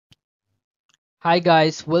Hi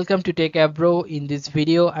guys, welcome to Techavro. In this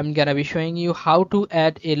video, I'm gonna be showing you how to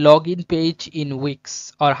add a login page in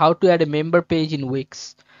Wix or how to add a member page in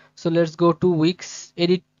Wix. So let's go to Wix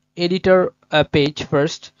editor page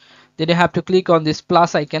first. Then you have to click on this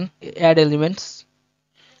plus icon, add elements.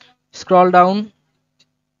 Scroll down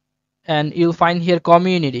and you'll find here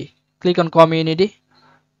community. Click on community.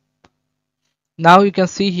 Now you can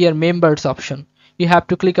see here members option. You have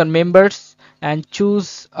to click on members and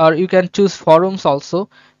choose, or you can choose forums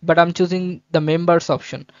also, but I'm choosing the members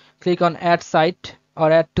option. Click on add site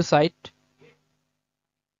or add to site.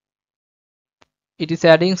 It is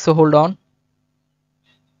adding, so hold on.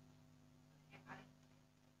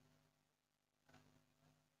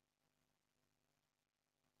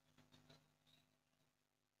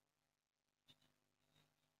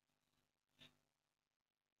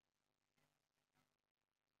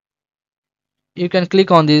 You can click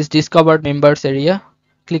on this discovered members area.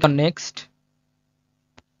 Click on next.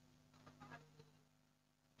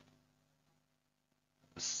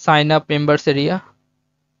 Sign up members area.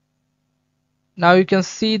 Now you can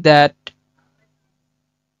see that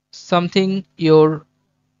something, your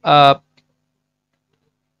uh,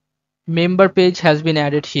 member page has been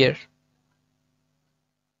added here.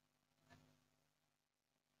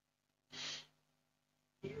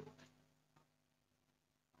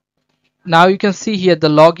 Now you can see here the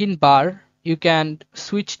login bar. You can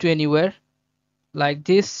switch to anywhere like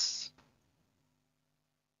this.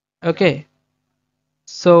 Okay,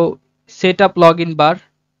 so set up login bar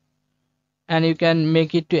and you can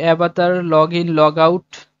make it to avatar, login, logout.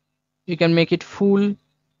 You can make it full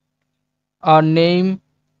or name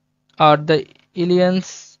or the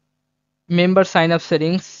aliens. Member sign up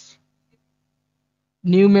settings,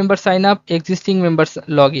 new member sign up, existing members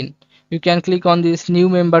login. You can click on this new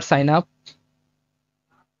member sign up.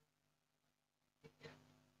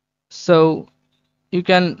 So you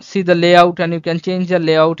can see the layout and you can change the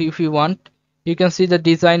layout if you want. You can see the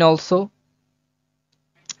design also.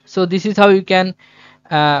 So this is how you can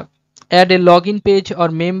uh, add a login page or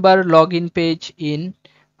member login page in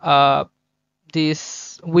uh,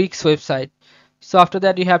 this Wix website. So after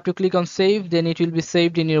that you have to click on save, then it will be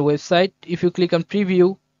saved in your website. If you click on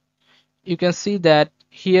preview, you can see that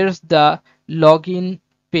here's the login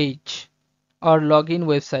page or login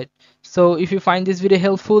website. So if you find this video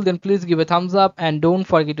helpful, then please give a thumbs up and don't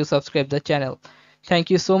forget to subscribe the channel. Thank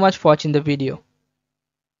you so much for watching the video.